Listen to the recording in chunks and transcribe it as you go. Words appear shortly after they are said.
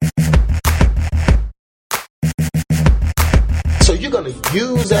you're going to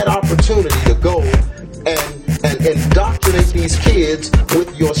use that opportunity to go and indoctrinate these kids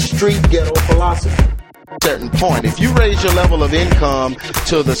with your street ghetto philosophy. Certain point, if you raise your level of income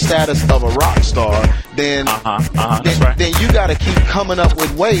to the status of a rock star, then then you got to keep coming up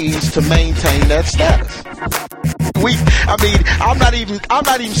with ways to maintain that status. I'm not even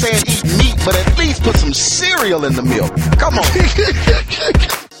saying eat meat, but at least put some cereal in the milk. Come on.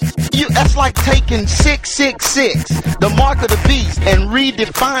 That's like taking 666, the mark of the beast, and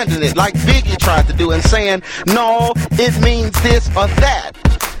redefining it like Biggie tried to do and saying, no, it means this or that.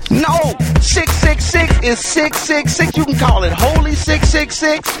 No, 666 is 666. You can call it Holy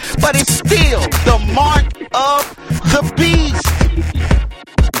 666, but it's still the mark of the beast.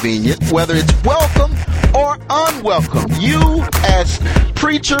 Convenient, whether it's welcome or unwelcome. You, as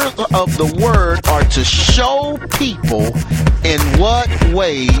preachers of the word, are to show people in what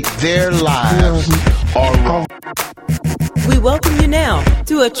way their lives are wrong. We welcome you now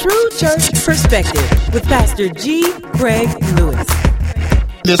to A True Church Perspective with Pastor G. Craig Lewis.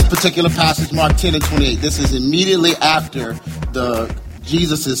 This particular passage, Mark 10 and 28, this is immediately after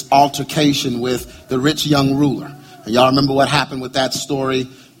Jesus' altercation with the rich young ruler. And y'all remember what happened with that story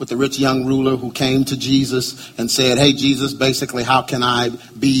with the rich young ruler who came to Jesus and said, hey, Jesus, basically, how can I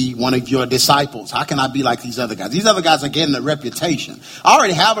be one of your disciples? How can I be like these other guys? These other guys are getting a reputation. I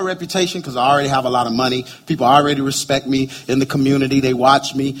already have a reputation because I already have a lot of money. People already respect me in the community. They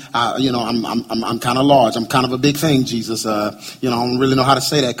watch me. I'm kind of large. I'm kind of a big thing, Jesus. I don't really know how to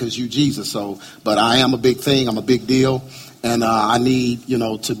say that because you Jesus. But I am a big thing. I'm a big deal. And I need,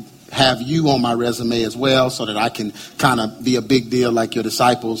 to have you on my resume as well so that I can kind of be a big deal like your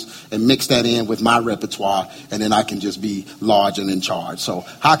disciples and mix that in with my repertoire, and then I can just be large and in charge. So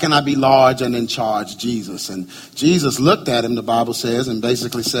how can I be large and in charge, Jesus? And Jesus looked at him, the Bible says, and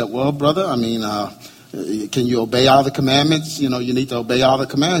basically said, well, brother, can you obey all the commandments? You need to obey all the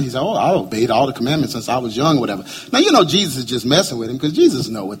commandments. He said, I obeyed all the commandments since I was young or whatever. Now, Jesus is just messing with him because Jesus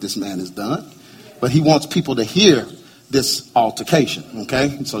knows what this man has done. But he wants people to hear this altercation, okay?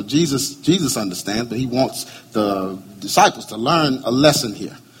 And so Jesus understands, but he wants the disciples to learn a lesson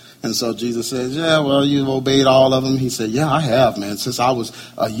here. And so Jesus says, yeah, well, you've obeyed all of them. He said, yeah, I have, man. Since I was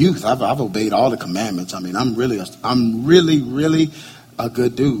a youth, I've obeyed all the commandments. I'm really a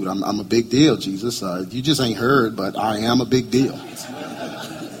good dude. I'm a big deal, Jesus. You just ain't heard, but I am a big deal.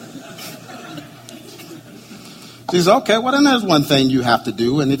 He says, okay, well, then there's one thing you have to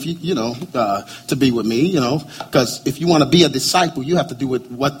do. And if to be with me, because if you want to be a disciple, you have to do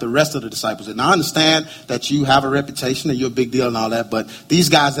what the rest of the disciples did. Now, I understand that you have a reputation and you're a big deal and all that, but these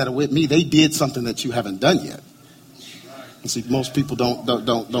guys that are with me, they did something that you haven't done yet. And see, most people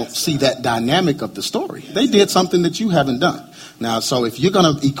don't see that dynamic of the story. They did something that you haven't done. Now, so if you're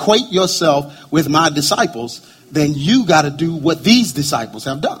going to equate yourself with my disciples, then you got to do what these disciples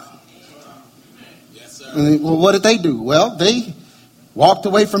have done. Well, what did they do? Well, they walked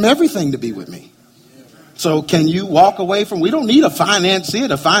away from everything to be with me. So can you walk away from, we don't need a financier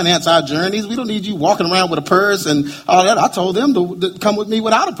to finance our journeys. We don't need you walking around with a purse and all that. I told them to come with me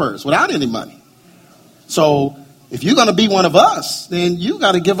without a purse, without any money. So if you're going to be one of us, then you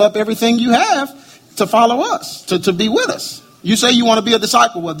got to give up everything you have to follow us, to be with us. You say you want to be a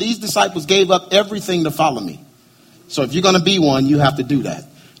disciple. Well, these disciples gave up everything to follow me. So if you're going to be one, you have to do that.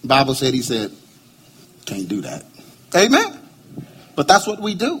 The Bible said, he said, can't do that. Amen. But that's what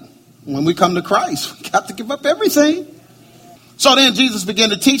we do. When we come to Christ, we have to give up everything. So then Jesus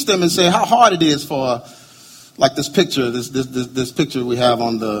began to teach them and say how hard it is for, like this picture, this picture we have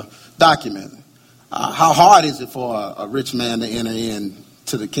on the document. How hard is it for a rich man to enter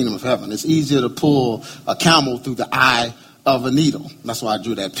into the kingdom of heaven? It's easier to pull a camel through the eye of a needle. That's why I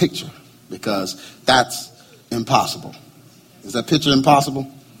drew that picture, because that's impossible. Is that picture impossible?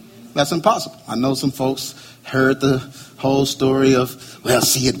 That's impossible. I know some folks heard the whole story of, well,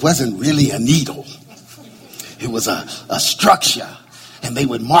 see, it wasn't really a needle. It was a structure. And they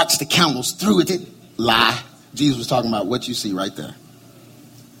would march the camels through it. Lie. Jesus was talking about what you see right there.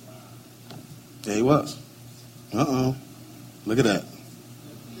 There he was. Look at that.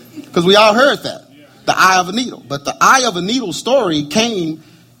 Because we all heard that. The eye of a needle. But the eye of a needle story came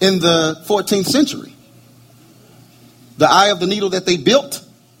in the 14th century. The eye of the needle that they built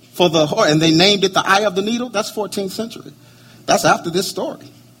for the horse, and they named it the eye of the needle, that's 14th century. That's after this story.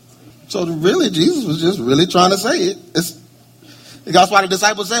 So really, Jesus was just really trying to say it. That's why the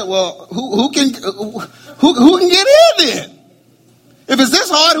disciples said, well, who can get in then? If it's this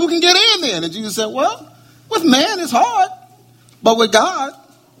hard, who can get in then? And Jesus said, well, with man it's hard, but with God,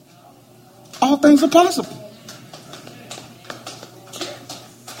 all things are possible.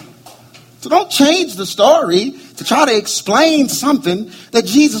 So don't change the story to try to explain something that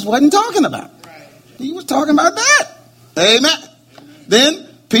Jesus wasn't talking about. He was talking about that. Amen. Then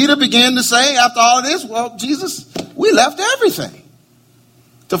Peter began to say, after all of this, well, Jesus, we left everything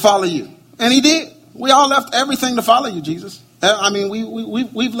to follow you. And he did. We all left everything to follow you, Jesus. I mean,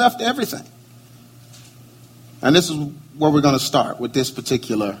 we've left everything. And this is where we're going to start with this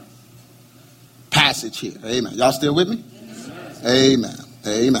particular passage here. Amen. Y'all still with me? Amen.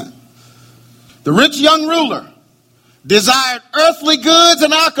 Amen. The rich young ruler desired earthly goods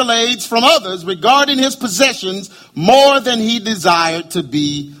and accolades from others regarding his possessions more than he desired to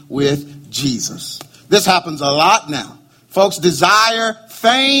be with Jesus. This happens a lot now. Folks desire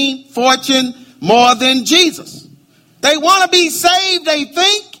fame, fortune, more than Jesus. They want to be saved, they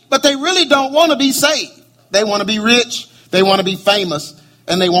think, but they really don't want to be saved. They want to be rich, they want to be famous,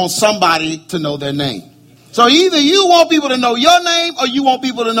 and they want somebody to know their name. So either you want people to know your name or you want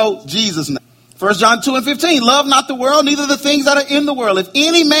people to know Jesus' name. 1 John 2:15, love not the world, neither the things that are in the world. If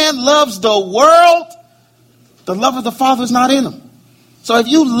any man loves the world, the love of the Father is not in him. So if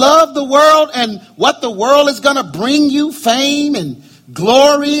you love the world and what the world is going to bring you, fame and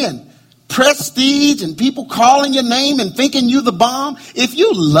glory and prestige and people calling your name and thinking you the bomb, if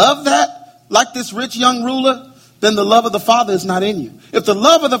you love that like this rich young ruler, then the love of the Father is not in you. If the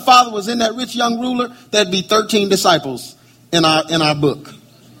love of the Father was in that rich young ruler, there'd be 13 disciples in our book.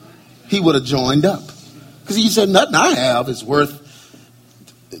 He would have joined up. Because he said, nothing I have is worth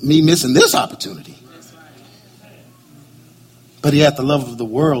me missing this opportunity. But he had the love of the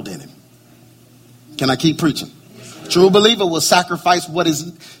world in him. Can I keep preaching? True believer will sacrifice what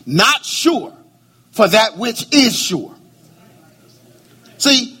is not sure for that which is sure.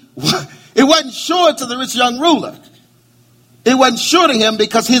 See, it wasn't sure to the rich young ruler. It wasn't sure to him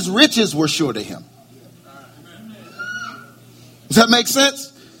because his riches were sure to him. Does that make sense?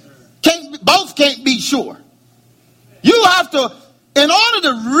 Both can't be sure. You have to, in order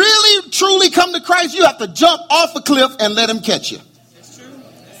to really, truly come to Christ, you have to jump off a cliff and let him catch you.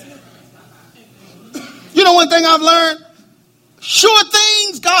 You know one thing I've learned? Sure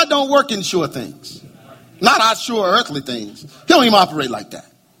things, God don't work in sure things. Not our sure earthly things. He don't even operate like that.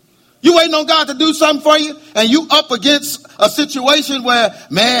 You waiting on God to do something for you, and you up against a situation where,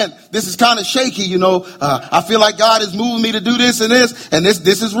 man, this is kind of shaky, you know. I feel like God is moving me to do this, and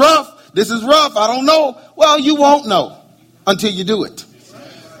this is rough. This is rough. I don't know. Well, you won't know until you do it.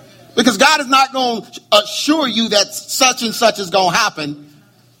 Because God is not going to assure you that such and such is going to happen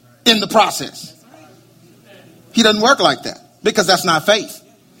in the process. He doesn't work like that because that's not faith.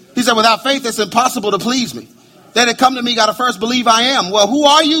 He said, without faith, it's impossible to please me. They that come to me got to first believe I am. Well, who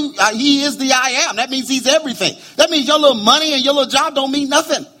are you? He is the I am. That means he's everything. That means your little money and your little job don't mean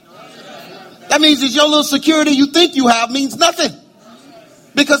nothing. That means that your little security you think you have means nothing.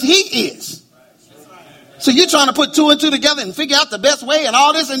 Because he is. So you're trying to put two and two together and figure out the best way and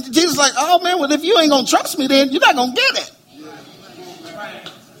all this. And Jesus is like, oh man, well, if you ain't going to trust me, then you're not going to get it.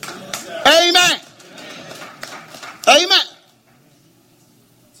 Amen. Amen.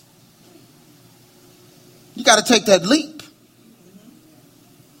 You got to take that leap.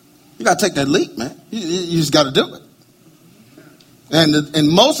 You got to take that leap, man. You just got to do it. And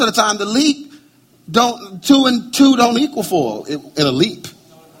most of the time, the leap two and two don't equal four in a leap.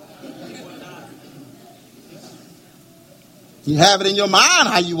 You have it in your mind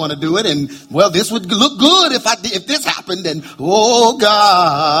how you want to do it, and well, this would look good if this happened. And oh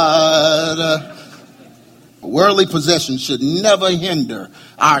God, worldly possessions should never hinder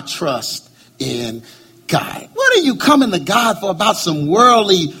our trust in God. What are you coming to God for about some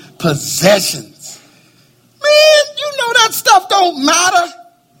worldly possessions? Man, you know that stuff don't matter.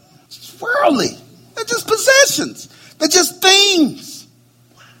 It's worldly. They're just possessions. They're just things.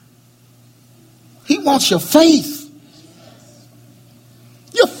 He wants your faith.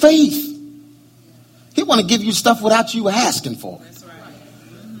 Your faith. He want to give you stuff without you asking for it.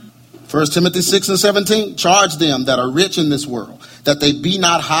 1 Timothy 6:17, charge them that are rich in this world, that they be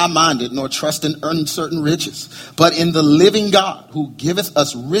not high-minded, nor trust in uncertain riches, but in the living God, who giveth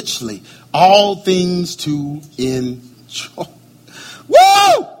us richly all things to enjoy.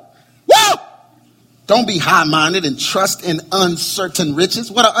 Woo! Woo! Don't be high-minded and trust in uncertain riches.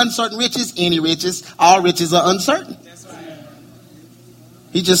 What are uncertain riches? Any riches. All riches are uncertain.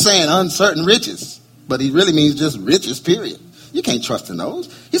 He's just saying uncertain riches, but he really means just riches, period. You can't trust in those.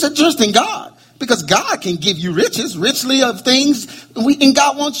 He said trust in God, because God can give you riches, richly of things, and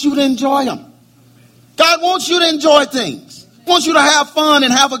God wants you to enjoy them. God wants you to enjoy things. He wants you to have fun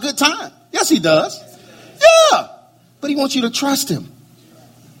and have a good time. Yes, he does. Yeah, but he wants you to trust him.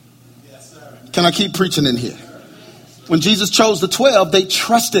 Can I keep preaching in here? When Jesus chose the 12, they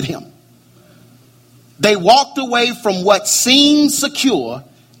trusted him. They walked away from what seemed secure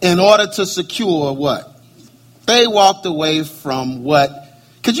in order to secure what? They walked away from what?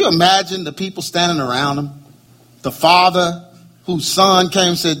 Could you imagine the people standing around them? The father whose son came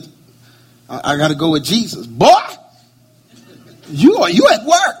and said, I got to go with Jesus. Boy, you at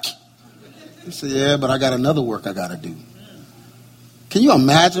work. He said, yeah, but I got another work I got to do. Can you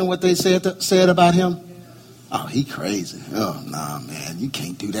imagine what they said about him? Oh, he crazy. Oh, nah, man, you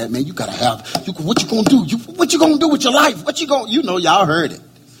can't do that, man. You got to have, what you going to do? What you going to do with your life? Y'all heard it.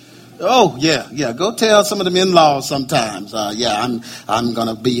 Oh, yeah. Go tell some of them in-laws sometimes. I'm going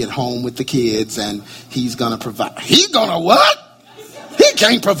to be at home with the kids, and he's going to provide. He's going to what? He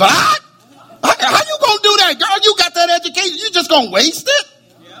can't provide? How you going to do that, girl? You got that education. You just going to waste it?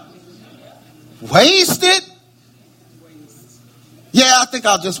 Waste it? Yeah, I think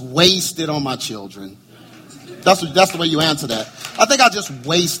I'll just waste it on my children. That's the way you answer that. I think I'll just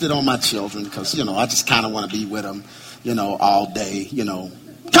waste it on my children because, I just kind of want to be with them, all day,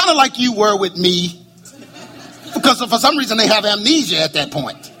 Kind of like you were with me. Because for some reason they have amnesia at that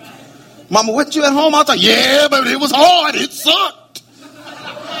point. Mama, weren't you at home? I thought, yeah, but it was hard. It sucked.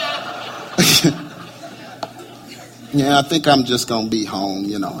 Yeah, I think I'm just going to be home,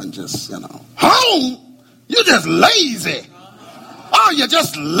 and just, Home? You're just lazy. Oh, you're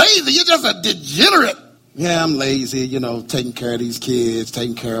just lazy. You're just a degenerate. Yeah, I'm lazy, taking care of these kids,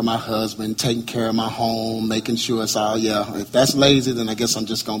 taking care of my husband, taking care of my home, making sure it's all, if that's lazy, then I guess I'm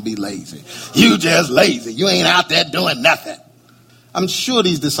just going to be lazy. You just lazy. You ain't out there doing nothing. I'm sure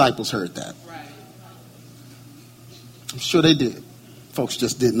these disciples heard that. I'm sure they did. Folks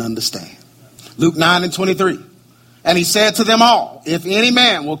just didn't understand. Luke 9:23. And he said to them all, if any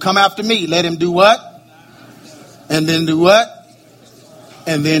man will come after me, let him do what? And then do what?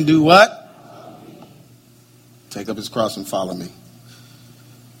 And then do what? Take up his cross and follow me.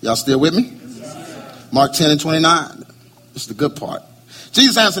 Y'all still with me? Mark 10:29. This is the good part.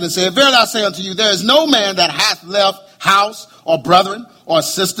 Jesus answered and said, verily I say unto you, there is no man that hath left house or brethren or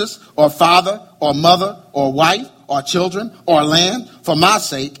sisters or father or mother or wife or children or land for my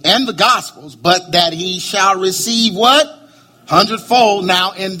sake and the gospel's, but that he shall receive what? 100-fold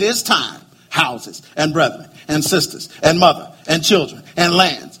now in this time, houses and brethren and sisters and mother and children and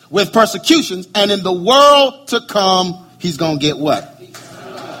lands with persecutions, and in the world to come, he's going to get what?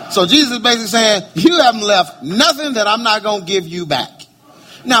 So Jesus is basically saying, you haven't left nothing that I'm not going to give you back.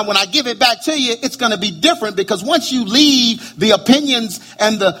 Now, when I give it back to you, it's going to be different because once you leave the opinions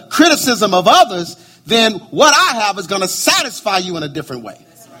and the criticism of others, then what I have is going to satisfy you in a different way.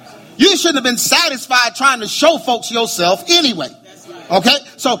 You shouldn't have been satisfied trying to show folks yourself anyway. Okay?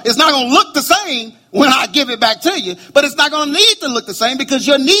 So it's not going to look the same when I give it back to you, but it's not going to need to look the same because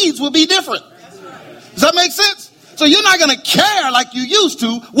your needs will be different. Does that make sense? So you're not going to care like you used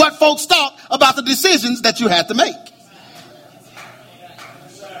to what folks thought about the decisions that you had to make.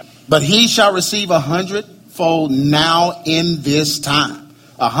 But he shall receive 100-fold now in this time.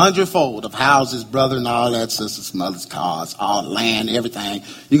 100-fold of houses, brother, and all that, sisters, mothers, cars, all land, everything.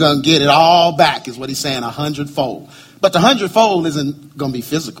 You're going to get it all back is what he's saying, 100-fold. But the 100-fold isn't going to be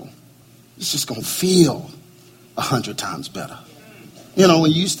physical. It's just going to feel 100 times better.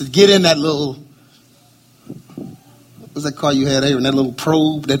 When you used to get in that little, what was that car you had, Aaron? That little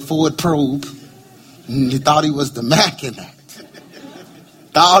probe, that Ford probe. And you thought he was the Mac in that.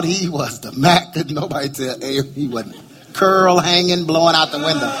 Thought he was the Mac. Could nobody tell Aaron he wasn't. Curl hanging, blowing out the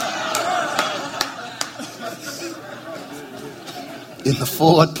window. In the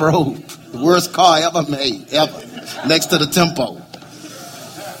Ford probe. The worst car ever made, ever. Next to the Tempo.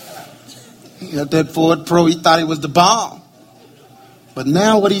 He had that Ford Pro, he thought he was the bomb. But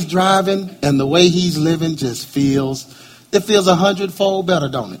now what he's driving and the way he's living just feels 100-fold better,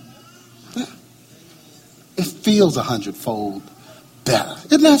 don't it? Yeah. It feels 100-fold better.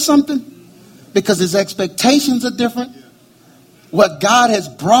 Isn't that something? Because his expectations are different. What God has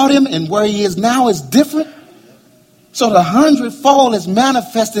brought him and where he is now is different. So the 100-fold is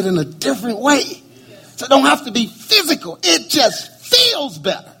manifested in a different way. So it don't have to be physical. It just feels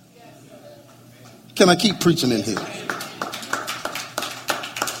better. Can I keep preaching in here?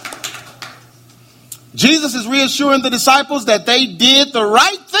 Jesus is reassuring the disciples that they did the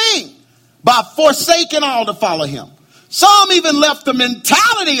right thing by forsaking all to follow him. Some even left the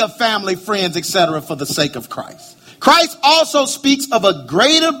mentality of family, friends, etc. for the sake of Christ. Christ also speaks of a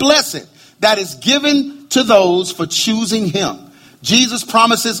greater blessing that is given to those for choosing him. Jesus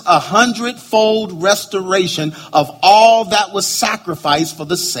promises 100-fold restoration of all that was sacrificed for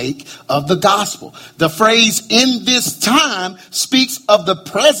the sake of the gospel. The phrase "in this time" speaks of the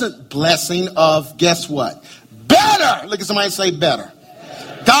present blessing of, guess what? Better. Look at somebody say better.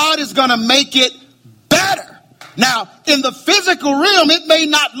 God is going to make it better. Now, in the physical realm, it may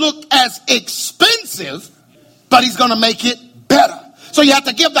not look as expensive, but he's going to make it better. So you have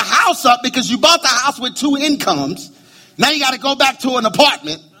to give the house up because you bought the house with 2 incomes. Now you got to go back to an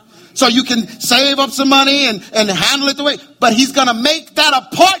apartment so you can save up some money and handle it the way. But he's going to make that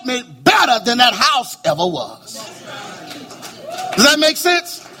apartment better than that house ever was. Does that make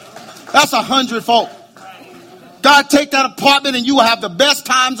sense? That's 100-fold. God, take that apartment and you will have the best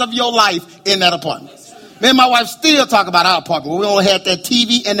times of your life in that apartment. Me and my wife still talk about our apartment. We only had that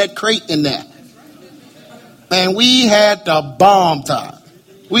TV and that crate in there. Man, we had the bomb time.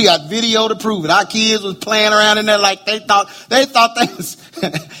 We got video to prove it. Our kids was playing around in there like they thought they was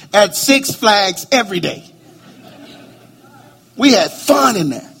at Six Flags every day. We had fun in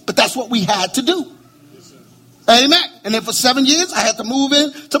there, but that's what we had to do. Amen. And then for 7 years, I had to move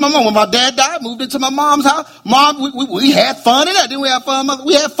in to my mom. When my dad died, moved into my mom's house. Mom, we had fun in there. Didn't we have fun?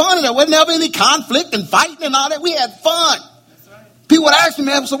 We had fun in there. Wasn't ever any conflict and fighting and all that. We had fun. People would ask me,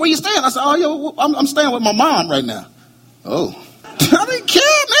 man, so where you staying? I said, I'm staying with my mom right now. Oh. I didn't care,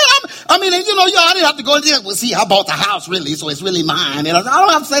 man. I didn't have to go in there. Well, see, I bought the house, really, so it's really mine. And I said, I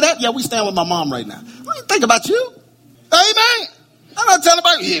don't have to say that. Yeah, we staying with my mom right now. I didn't think about you. Amen. I'm not telling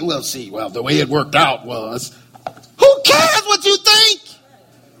about you. Yeah, well, see, the way it worked out was... Who cares what you think?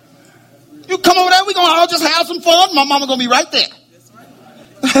 You come over there, we're going to all just have some fun. My mama going to be right there.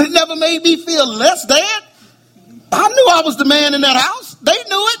 It never made me feel less than. I knew I was the man in that house. They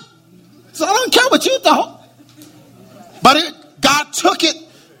knew it. So I don't care what you thought. But God took it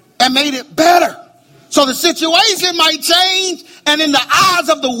and made it better. So the situation might change, and in the eyes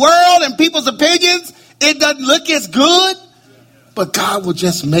of the world and people's opinions, it doesn't look as good. But God will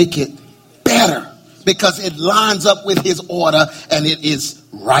just make it better. Because it lines up with his order and it is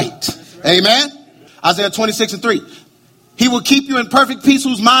right. Amen. Isaiah 26:3. He will keep you in perfect peace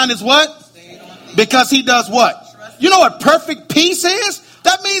whose mind is what? Because he does what? You know what perfect peace is?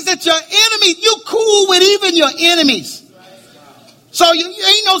 That means that your enemy, you cool with even your enemies. So you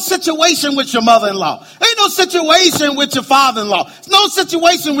ain't no situation with your mother-in-law. Ain't no situation with your father-in-law. No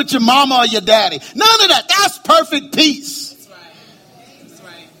situation with your mama or your daddy. None of that. That's perfect peace. That's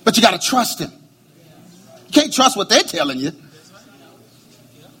right. But you got to trust him. You can't trust what they're telling you.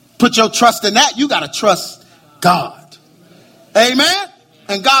 Put your trust in that. You got to trust God. Amen.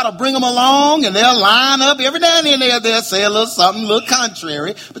 And God will bring them along and they'll line up. Every now and then they'll say a little something, a little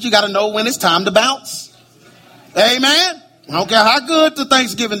contrary. But you got to know when it's time to bounce. Amen. I don't care how good the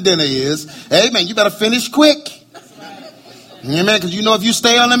Thanksgiving dinner is. Amen. You better finish quick. Amen. Because you know if you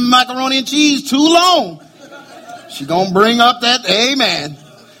stay on the macaroni and cheese too long, she's going to bring up that amen.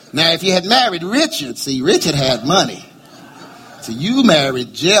 Now, if you had married Richard, see, Richard had money. So you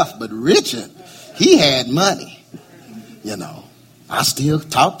married Jeff, but Richard, he had money. You know, I still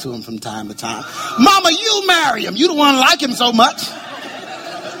talk to him from time to time. Mama, you marry him. You don't want to like him so much.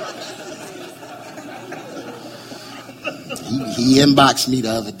 He inboxed me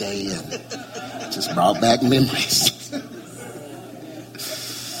the other day and just brought back memories.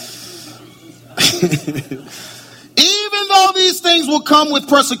 Even though these things will come with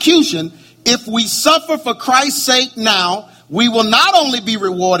persecution, if we suffer for Christ's sake now, we will not only be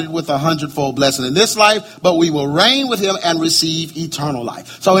rewarded with 100-fold blessing in this life, but we will reign with him and receive eternal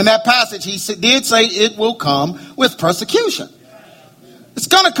life. So in that passage, he did say it will come with persecution. It's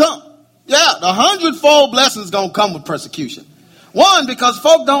going to come. Yeah, the 100-fold blessing is going to come with persecution. One, because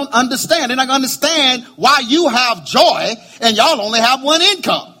folk don't understand. They're not going to understand why you have joy and y'all only have one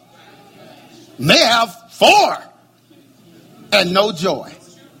income. And they have 4 and no joy.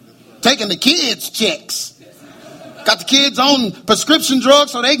 Taking the kids' checks. Got the kids on prescription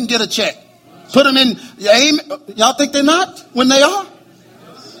drugs so they can get a check. Put them in. Y'all think they're not when they are?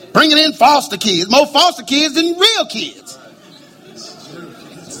 Bringing in foster kids. More foster kids than real kids.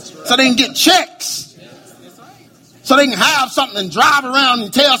 So they can get checks. So they can have something and drive around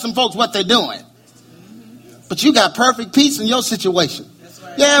and tell some folks what they're doing. But you got perfect peace in your situation.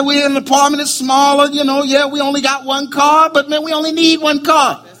 Yeah, we're in an apartment, it's smaller, you know. Yeah, we only got one car, but man, we only need one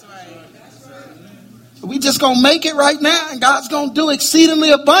car. We just going to make it right now, and God's going to do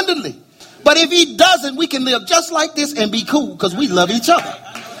exceedingly abundantly. But if he doesn't, we can live just like this and be cool because we love each other.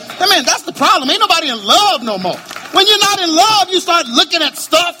 I mean, that's the problem. Ain't nobody in love no more. When you're not in love, you start looking at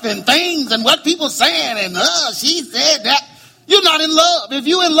stuff and things and what people saying and, she said that. You're not in love. If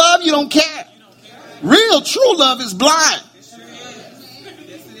you're in love, you don't care. Real, true love is blind.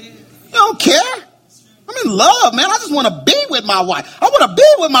 You don't care. I'm in love, man. I just want to be with my wife. I want to be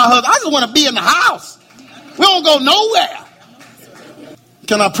with my husband. I just want to be in the house. We don't go nowhere.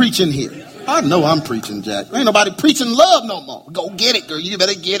 Can I preach in here? I know I'm preaching, Jack. Ain't nobody preaching love no more. Go get it, girl. You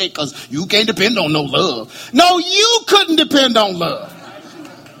better get it because you can't depend on no love. No, you couldn't depend on love.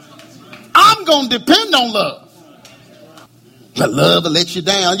 I'm going to depend on love. But love will let you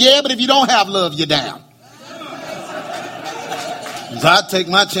down. Yeah, but if you don't have love, you're down. So I take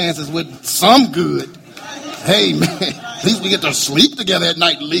my chances with some good. Hey, man, at least we get to sleep together at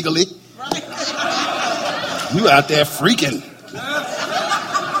night legally. You out there freaking.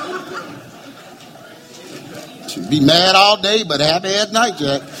 Should be mad all day, but happy at night,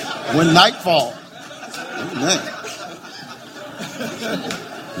 Jack. When night falls. Amen.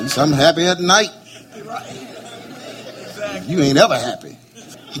 At least I'm happy at night. You ain't ever happy.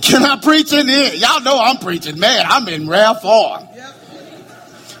 Can I preach in here? Y'all know I'm preaching. Man, I'm in rare form.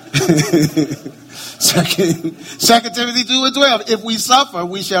 Second Timothy 2:12. If we suffer,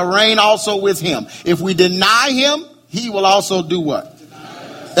 we shall reign also with him. If we deny him, he will also do what?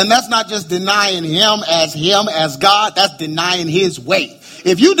 And that's not just denying him as God. That's denying his way.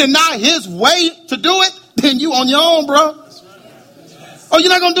 If you deny his way to do it, then you on your own, bro. Oh, you're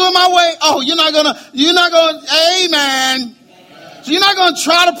not going to do it my way? Oh, you're not going to, amen. So you're not going to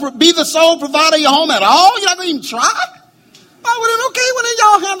try to be the sole provider of your home at all? You're not going to even try? Oh, well, then, okay, well, then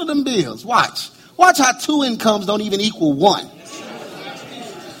y'all handle them bills. Watch how 2 incomes don't even equal 1.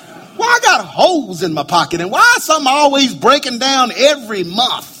 Why I got holes in my pocket and why is something always breaking down every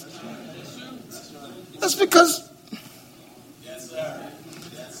month? That's because. Yes, sir.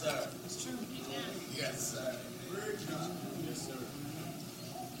 Yes, sir. It's true. Yes, sir. Yes, sir.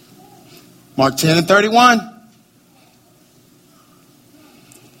 Mark 10:31.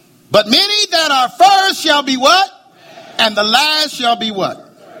 But many that are first shall be what? And the last shall be what?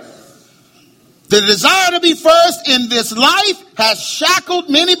 The desire to be first in this life has shackled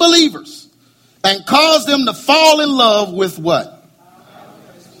many believers and caused them to fall in love with what?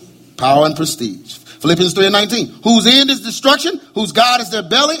 Power and prestige. Philippians 3:19. Whose end is destruction, whose God is their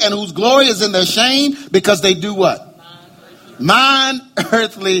belly, and whose glory is in their shame, because they do what? Mind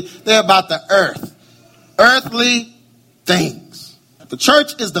earthly. They're about the earth. Earthly things. The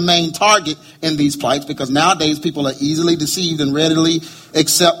church is the main target in these plights because nowadays people are easily deceived and readily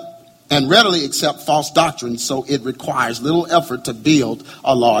accept false doctrines, so it requires little effort to build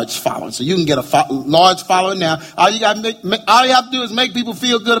a large following. So you can get a large following now. All you have to do is make people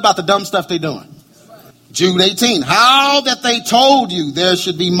feel good about the dumb stuff they're doing. Jude 18, how that they told you there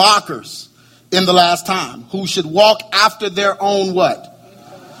should be mockers in the last time, who should walk after their own what?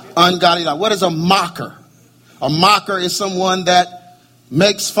 Ungodly life. What is a mocker? A mocker is someone that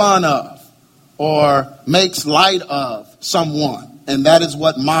makes fun of or makes light of someone. And that is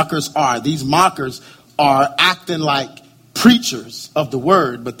what mockers are. These mockers are acting like preachers of the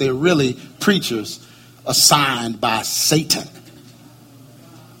word, but they're really preachers assigned by Satan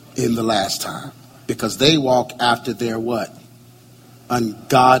in the last time. Because they walk after their what?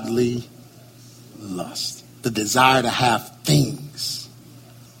 Ungodly lust. The desire to have things.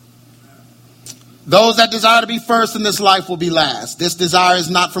 Those that desire to be first in this life will be last. This desire is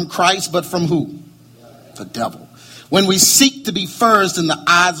not from Christ, but from who? The devil. When we seek to be first in the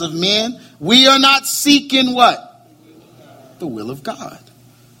eyes of men, we are not seeking what? The will of God.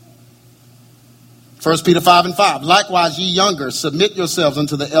 1 Peter 5:5. Likewise, ye younger, submit yourselves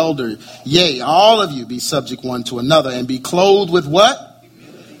unto the elder. Yea, all of you be subject one to another, and be clothed with what?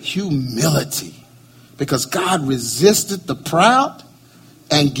 Humility. Because God resisteth the proud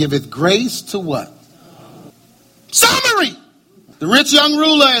and giveth grace to what? Summary. The rich young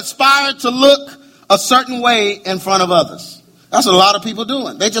ruler aspired to look a certain way in front of others. That's what a lot of people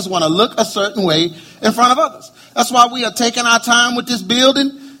doing. They just want to look a certain way in front of others. That's why we are taking our time with this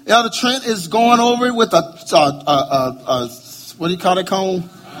building. Elder Trent is going over it with a what do you call it, comb?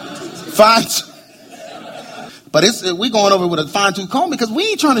 Fine. But we're going over it with a fine-tooth comb because we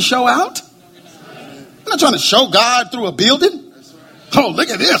ain't trying to show out. We're not trying to show God through a building. Oh, look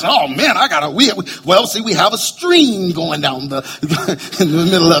at this. Oh, man, we have a stream going down in the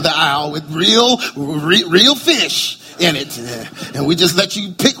middle of the aisle with real fish in it. And we just let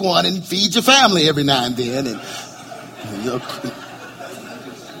you pick one and feed your family every now and then.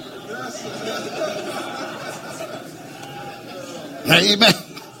 Amen.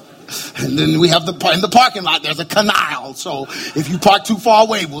 And then we have in the parking lot, there's a canal. So if you park too far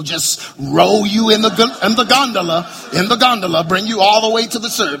away, we'll just roll you in the gondola, bring you all the way to the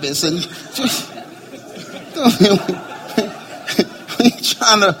service. And just, we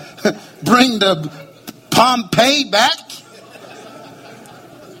trying to bring the Pompeii back.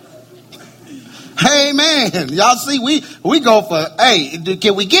 Hey, man, y'all see, we go for, hey,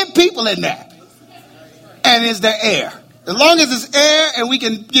 can we get people in there? And is there air? As long as it's air and we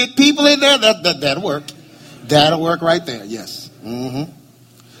can get people in there, that'll work. That'll work right there, yes. Mm-hmm.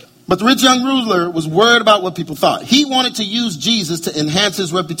 But the rich young ruler was worried about what people thought. He wanted to use Jesus to enhance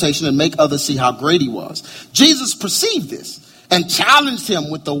his reputation and make others see how great he was. Jesus perceived this and challenged him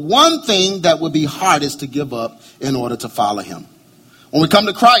with the one thing that would be hardest to give up in order to follow him. When we come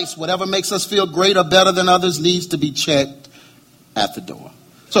to Christ, whatever makes us feel great or better than others needs to be checked at the door.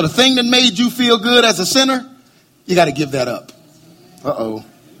 So the thing that made you feel good as a sinner, you got to give that up. Uh-oh.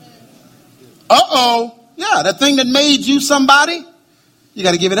 Yeah, that thing that made you somebody, you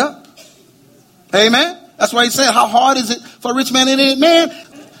got to give it up. Amen. That's why he said, how hard is it for a rich man? It ain't, man.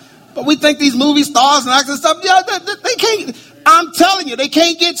 But we think these movie stars and actors and stuff, yeah, they can't. I'm telling you, they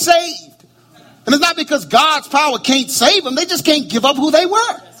can't get saved. And it's not because God's power can't save them. They just can't give up who they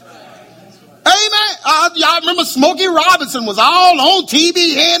were. Amen. Y'all remember Smokey Robinson was all on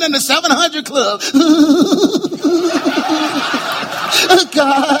TBN and the 700 Club.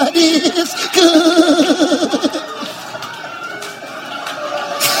 God is good.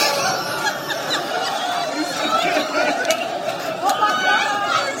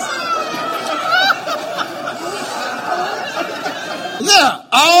 Yeah,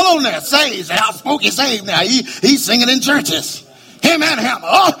 all on there. Saved. How Smokey saved now. He's singing in churches. Him and Hammer.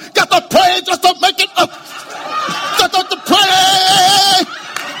 Oh, got to pray just to make it up. Got to pray.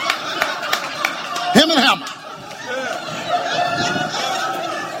 Him and Hammer.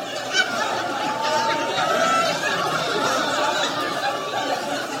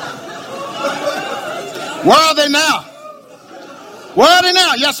 Where are they now? Where are they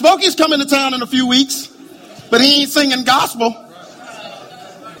now? Yeah, Smokey's coming to town in a few weeks, but he ain't singing gospel.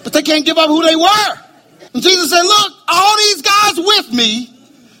 But they can't give up who they were. And Jesus said, look, all these guys with me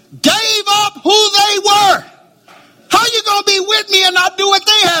gave up who they were. How you going to be with me and not do what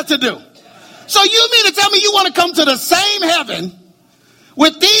they had to do? So you mean to tell me you want to come to the same heaven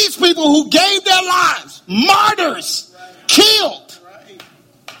with these people who gave their lives, martyrs, killed,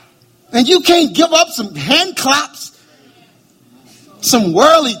 and you can't give up some hand claps, some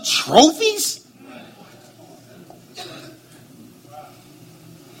worldly trophies?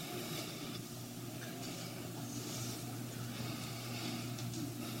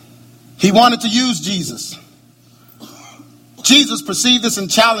 He wanted to use Jesus. Jesus perceived this and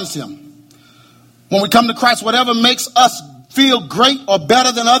challenged him. When we come to Christ, whatever makes us feel great or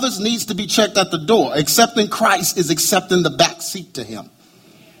better than others needs to be checked at the door. Accepting Christ is accepting the back seat to him.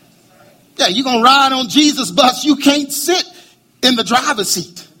 Yeah, you're going to ride on Jesus' bus. You can't sit in the driver's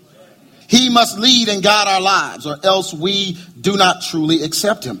seat. He must lead and guide our lives, or else we do not truly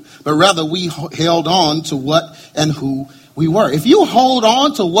accept him. But rather we held on to what and who we were. If you hold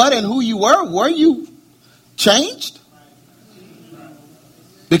on to what and who you were you changed?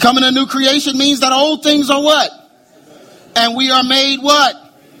 Becoming a new creation means that old things are what? And we are made what?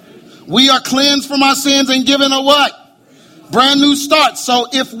 We are cleansed from our sins and given a what? Brand new start. So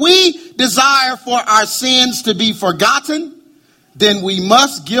if we desire for our sins to be forgotten, then we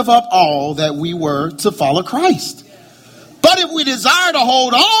must give up all that we were to follow Christ. But if we desire to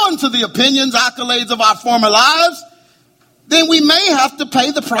hold on to the opinions, accolades of our former lives, then we may have to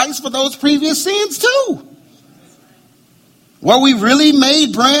pay the price for those previous sins too. Were we really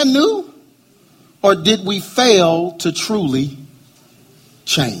made brand new? Or did we fail to truly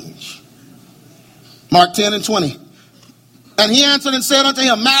change? Mark 10 and 20. And he answered and said unto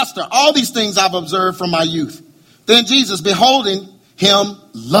him, Master, all these things I've observed from my youth. Then Jesus, beholding him,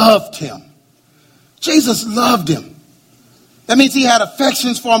 loved him. Jesus loved him. That means he had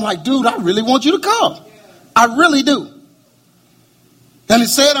affections for him, like, dude, I really want you to come. I really do. And he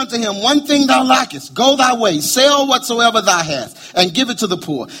said unto him, one thing thou lackest, go thy way, sell whatsoever thou hast, and give it to the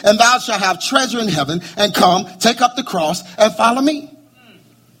poor, and thou shalt have treasure in heaven, and come, take up the cross, and follow me.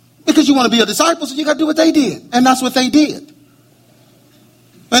 Because you want to be a disciple, so you got to do what they did. And that's what they did.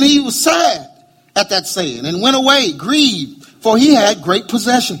 And he was sad at that saying, and went away, grieved, for he had great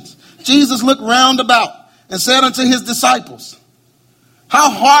possessions. Jesus looked round about, and said unto his disciples, how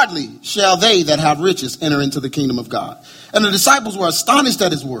hardly shall they that have riches enter into the kingdom of God? And the disciples were astonished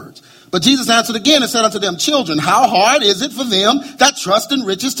at his words. But Jesus answered again and said unto them, children, how hard is it for them that trust in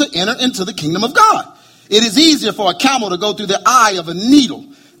riches to enter into the kingdom of God? It is easier for a camel to go through the eye of a needle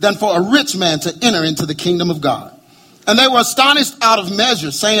than for a rich man to enter into the kingdom of God. And they were astonished out of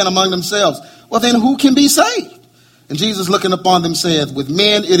measure, saying among themselves, well, then who can be saved? And Jesus, looking upon them, said, with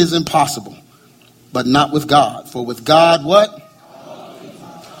men it is impossible, but not with God. For with God, what?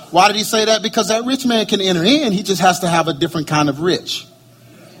 Why did he say that? Because that rich man can enter in. He just has to have a different kind of rich.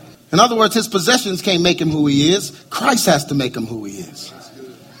 In other words, his possessions can't make him who he is. Christ has to make him who he is.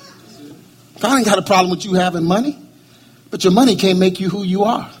 God ain't got a problem with you having money. But your money can't make you who you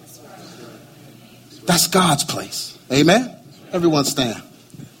are. That's God's place. Amen? Everyone stand.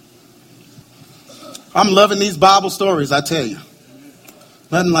 I'm loving these Bible stories, I tell you.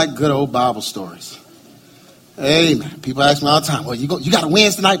 Nothing like good old Bible stories. Amen. People ask me all the time, well, you got a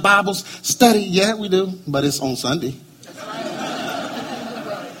Wednesday night Bible study? Yeah, we do, but it's on Sunday.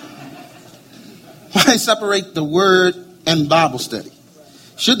 Why separate the word and Bible study?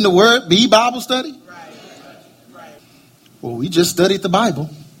 Shouldn't the word be Bible study? Well, we just studied the Bible.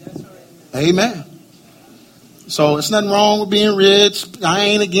 Amen. So it's nothing wrong with being rich. I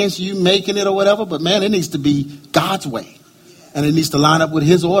ain't against you making it or whatever, but man, it needs to be God's way. And it needs to line up with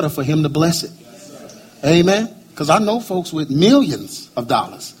his order for him to bless it. Amen. Because I know folks with millions of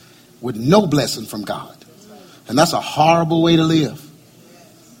dollars with no blessing from God. And that's a horrible way to live.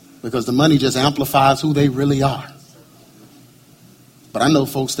 Because the money just amplifies who they really are. But I know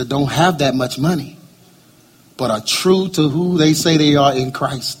folks that don't have that much money, but are true to who they say they are in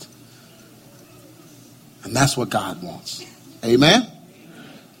Christ. And that's what God wants. Amen?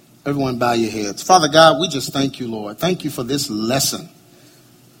 Everyone bow your heads. Father God, we just thank you, Lord. Thank you for this lesson.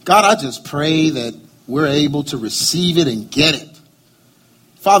 God, I just pray that we're able to receive it and get it.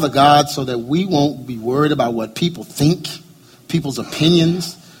 Father God, so that we won't be worried about what people think, people's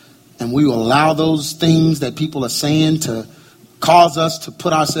opinions, and we will allow those things that people are saying to cause us to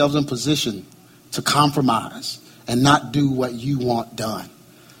put ourselves in position to compromise and not do what you want done.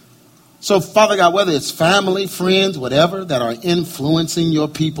 So, Father God, whether it's family, friends, whatever, that are influencing your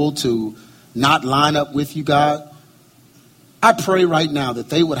people to not line up with you, God, I pray right now that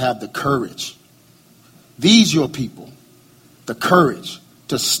they would have the courage, these your people, the courage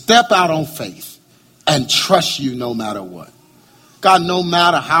to step out on faith and trust you no matter what. God, no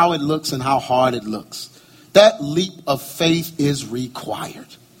matter how it looks and how hard it looks, that leap of faith is required.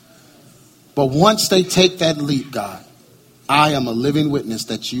 But once they take that leap, God, I am a living witness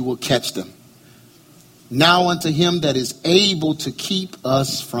that you will catch them. Now unto him that is able to keep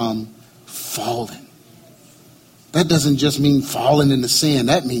us from falling. That doesn't just mean falling into sin.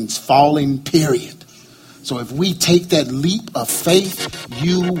 That means falling, period. So if we take that leap of faith,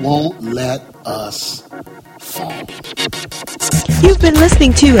 you won't let us fall. You've been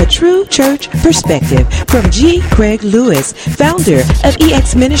listening to A True Church Perspective from G. Craig Lewis, founder of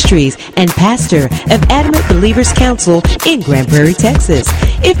EX Ministries and pastor of Adamant Believers Council in Grand Prairie, Texas.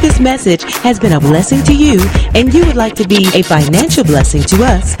 If this message has been a blessing to you and you would like to be a financial blessing to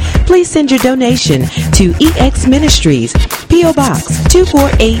us, please send your donation to EX Ministries, P.O. Box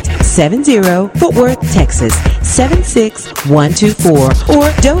 24870, Fort Worth, Texas 76124,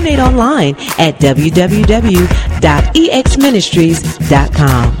 or donate online at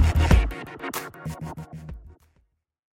www.exministries.com.